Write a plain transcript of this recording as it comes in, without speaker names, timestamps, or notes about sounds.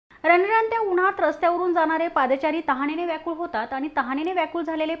रणरणत्या उन्हात रस्त्यावरून जाणारे पादचारी तहानेने व्याकुळ होतात आणि तहानेने व्याकुळ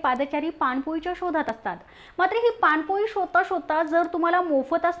झालेले पादचारी पानपोईच्या शोधात असतात। मात्र ही पानपोई शोधता शोधता जर तुम्हाला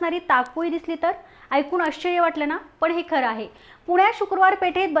मोफत असणारी ताकपोई दिसली तर ऐकून आश्चर्य वाटलं ना, पण हे खरं आहे। पुण्यात शुक्रवार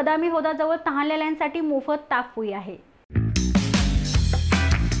पेठेत बदामी हौदाजवळ तहानलेल्यांसाठी मोफत ताकपोई आहे।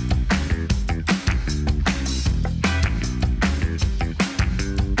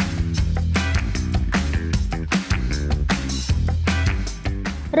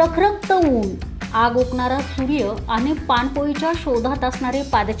 रखरखत ऊन, आग ओकणारा सूर्य आणि पानपोईच्या शोधात असणारे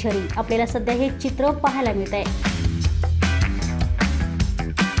पादचारी आपल्याला सध्या हे चित्र पाहायला मिळत आहे।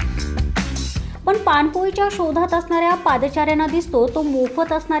 पण पानपोईच्या शोधात असणाऱ्या पादचाऱ्यांना दिसतो तो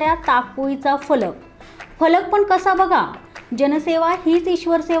मोफत असणाऱ्या ताकपोईचा फलक पण कसा बघा, जनसेवा हीच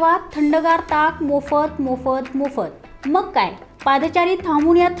ईश्वर सेवा, थंडगार ताक मोफत मोफत मोफत। मग काय, पादचारी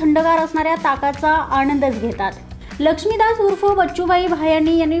थांबून या थंडगार असणाऱ्या ताकाचा आनंदच घेतात। लक्ष्मीदास उर्फ बच्चूभाई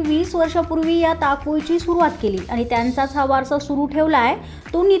भायांनी यांनी 20 वर्षापूर्वी या ताकपोईची सुरुवात केली आणि त्यांचाच हा वारसा सुरू ठेवलाय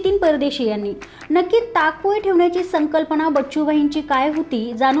तो नितीन परदेशी यांनी। नक्की ताकपोई ठेवण्याची संकल्पना बच्चूभाईंची काय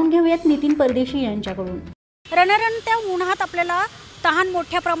होती, जाणून घेऊयात नितीन परदेशी यांच्याकडून। रणरणत्या उन्हात आपल्याला तहान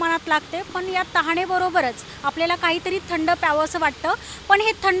मोठ्या प्रमाणात लागते, पण या तहानेबरोबरच आपल्याला काहीतरी थंड प्यावंसं वाटतं। पण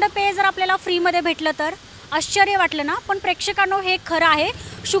हे थंड पेय जर आपल्याला फ्रीमध्ये भेटलं तर आश्चर्य वाटलं ना, पण प्रेक्षकांनो हे खरं आहे।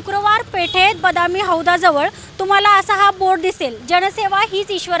 शुक्रवार पेठेत बदामी हौदाजवळ तुम्हाला असा हा बोर्ड दिसेल, जनसेवा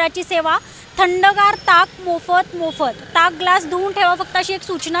हीच ईश्वराची सेवा, थंडगार ताक मोफत मोफत। ताक ग्लास धुवून ठेवा फक्त, अशी एक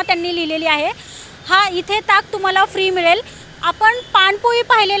सूचना त्यांनी लिहिलेली आहे। हा इथे ताक तुम्हाला फ्री मिळेल। आपण पानपोई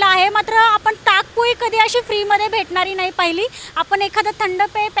पाहिलेला आहे, मात्र आपण ताकपोई कधी अशी फ्रीमध्ये भेटणारी नाही पाहिली। आपण एखादं थंड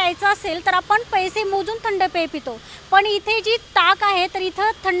पेय प्यायचं असेल तर आपण पैसे मोजून थंड पेय पितो, पण इथे जी ताक आहे तर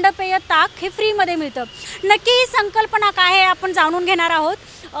इथं थंड पेय ताक हे फ्रीमध्ये मिळतं। नक्की ही संकल्पना काय आहे आपण जाणून घेणार आहोत।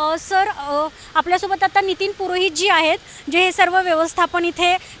 सर, आपल्यासोबत आता नितीन पुरोहित जी आहेत, जे हे सर्व व्यवस्थापन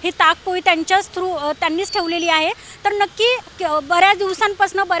इथे हे ताकपोई त्यांच्याच थ्रू त्यांनीच ठेवलेली आहे। तर नक्की बऱ्याच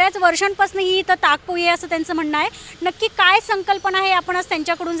दिवसांपासून बऱ्याच वर्षांपासून ही इथं ताकपोई आहे असं त्यांचं म्हणणं आहे। नक्की काय संकल्पना आहे आपण आज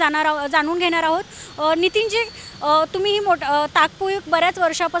त्यांच्याकडून जाणून घेणार आहोत। नितीनजी, तुम्ही ही ताकपोई बऱ्याच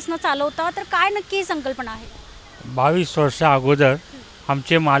वर्षापासून चालवता, तर काय नक्की ही संकल्पना आहे? 22 वर्षा अगोदर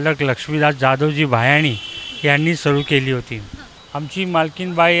आमचे मालक लक्ष्मीदास जाधवजी भायाणी यांनी सुरू केली होती। आमची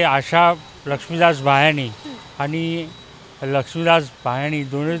मालकीनबाई आशा लक्ष्मीदास भायाणी आणि लक्ष्मीदास भायाणी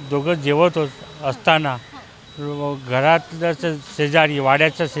दोघं जेवत असताना घरातल्या शेजारी,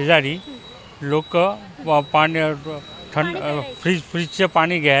 वाड्याच्या शेजारी लोक पाणी फ्रीजचे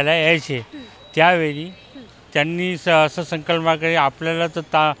पाणी घ्यायला यायचे। त्यावेळी त्यांनी असं संकल्पना केली, आपल्याला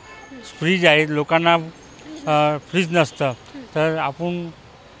तर फ्रीज आहे, लोकांना फ्रीज नसतं, तर आपण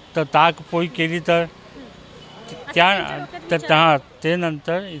तर ताकपोई केली तर ते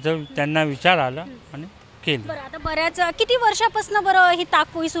नंतर इथं त्यांना विचार आला आणि केली। बरं, आता बऱ्याच किती वर्षापासून बरं ही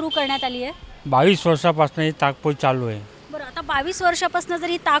ताकपोई सुरू करण्यात आली आहे? 22 वर्षापासून ही ताकपोई चालू आहे। बरं, आता 22 वर्षापासून जर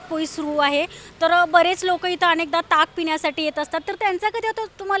ही ताकपोई सुरू आहे तर बरेच लोक इथं अनेकदा ताक पिण्यासाठी येत असतात, तर त्यांचा कधी आता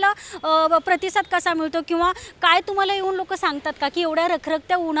तुम्हाला प्रतिसाद कसा मिळतो, किंवा काय तुम्हाला येऊन लोक सांगतात का की एवढ्या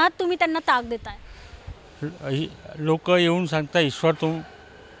रखरखत्या उन्हात तुम्ही त्यांना ताक देताय? लोक येऊन सांगतात, ईश्वर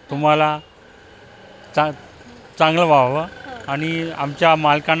तुम्हाला चांगलं व्हावं आणि आमच्या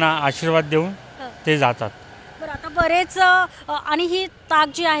मालकांना आशीर्वाद देऊन ते जातात। बरं, आता बरेच आणि ही ताक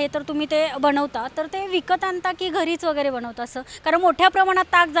जी आहे तर तुम्ही ते बनवता, तर ते विकत आणता की घरीच वगैरे बनवता असं? कारण मोठ्या प्रमाणात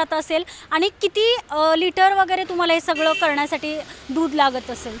ताक जात असेल, आणि किती लिटर वगैरे तुम्हाला हे सगळं करण्यासाठी दूध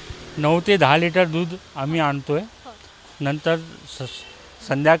लागत असेल? 9 ते 10 लिटर दूध आम्ही आणतोय। नंतर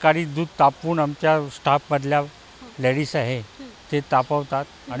संध्याकाळी दूध तापवून आमच्या स्टाफमधल्या लेडीज आहे ते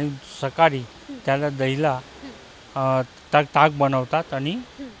तापवतात आणि सकाळी त्याला दहीला ताक बनवतात आणि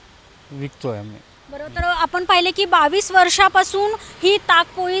विकतोय आम्ही। बरं, तर आपण पाहिले की 22 वर्षापासून ही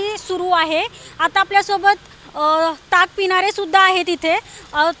ताकपोई सुरू आहे। आता आपल्यासोबत ताक पिणारे सुद्धा आहेत इथे।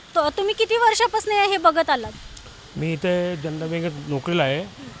 तुम्ही किती वर्षापासून हे बघत आलात? मी इथे जनता बँकेत नोकरीला आहे।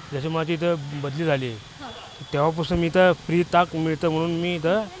 जशी माझी इथं बदली झाली तेव्हापासून मी इथं फ्री ताक मिळतं म्हणून मी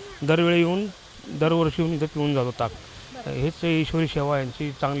इथं दरवर्षी येऊन इथं पिऊन जातो ताक। हेच ईश्वरी सेवा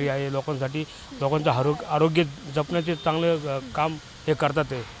यांची चांगली आहे, लोकांसाठी लोकांचं आरोग्य जपण्याचे चांगलं काम हे करतात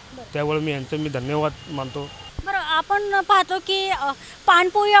ते, त्यामुळे मी धन्यवाद मानतो। बरं, आपण पाहतो की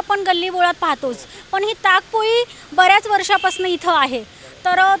पानपोई आपण गल्ली बोळात पाहतोच, पण ही ताकपोई बऱ्याच वर्षापासून इथं आहे।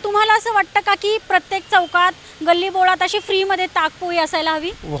 तर तुम्हाला असं वाटतं का की प्रत्येक चौकात गल्ली बोळात अशी फ्रीमध्ये ताकपोई असायला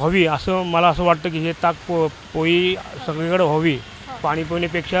हवी असं मला असं वाटतं की हे ताकपोई सगळीकडे हवी। पाणी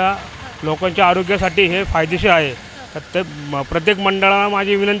पिण्यापेक्षा लोकांच्या आरोग्यासाठी हे फायदेशीर आहे, तर ते प्रत्येक मंडळाला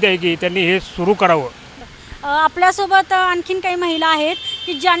माझी विनंती आहे की त्यांनी हे सुरू करावं। आपल्यासोबत आणखीन काही महिला आहेत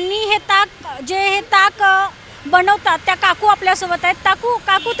की ज्यांनी हे ताक बनवतात त्या काकू आपल्यासोबत आहेत.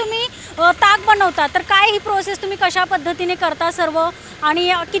 काकू तुम्ही ताक बनवता, तर काय ही प्रोसेस, तुम्ही कशा पद्धतीने करता सर्व,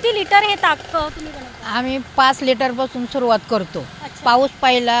 आणि किती लिटर हे ताक तुम्ही बनवता? आम्ही 5 लिटरपासून सुरुवात करतो. पाऊस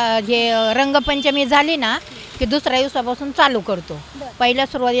पहिला हे रंगपंचमी झाली ना की दुसऱ्या दिवसापासून चालू करतो. पहिल्या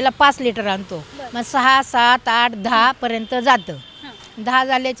सुरुवातीला 5 लिटर आणतो, मग 6, 7, 8, 10 पर्यंत जातं. 10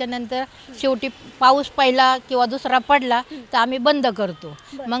 झाल्याच्या नंतर शेवटी पाऊस पहिला किंवा दुसरा पडला तर आम्ही बंद करतो.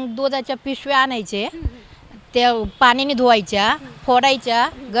 मग दुधाच्या पिशव्या आणायचे, त्या पाण्याने धुवायच्या, फोडायच्या,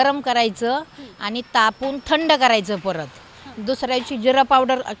 गरम करायचं आणि तापून थंड करायचं. परत दुसऱ्या दिवशी जिरा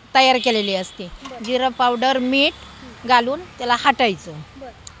पावडर तयार केलेली असते, जिरा पावडर मीठ घालून त्याला हटायचं.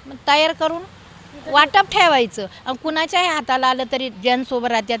 मग तयार करून वाटप ठेवायचं. कुणाच्याही हाताला आलं तरी जेंट्स उभं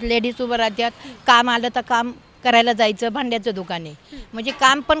राहतात, लेडीज उभं राहतात. काम आलं तर काम करायला जायचं, भांड्याचं दुकान आहे म्हणजे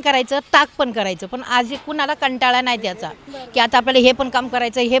काम पण करायचं, ताक पण करायचं. पण आज कुणाला कंटाळा नाही त्याचा की आता आपल्याला हे पण काम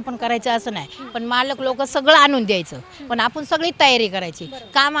करायचं, हे पण करायचं असं नाही. पण मालक लोक सगळं आणून द्यायचं, पण आपण सगळी तयारी करायची.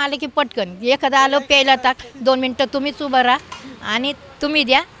 काम आलं की पटकन एखादं आलं प्यायला ताक, 2 मिनटं तुम्हीच उभं राहा आणि तुम्ही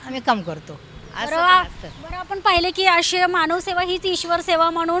द्या, आम्ही काम करतो. बरं, आपण पाहिले की अशी मानवसेवा हीच ईश्वर सेवा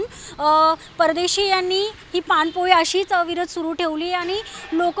म्हणून परदेशी यांनी ही पानपोळी अशीच अविरत सुरू ठेवली आणि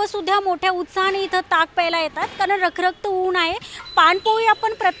लोकसुद्धा मोठ्या उत्साहाने इथं ताक प्यायला येतात, कारण रखरखतं ऊन आहे. पानपोळी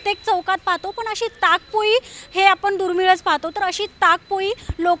आपण प्रत्येक चौकात पाहतो, पण अशी ताकपोळी हे आपण दुर्मिळच पाहतो. तर अशी ताकपोळी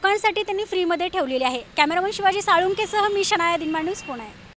लोकांसाठी त्यांनी फ्रीमध्ये ठेवलेली आहे. कॅमेरामन शिवाजी साळुंकेसह मी शनाया, दिनमान न्यूज, पुणे.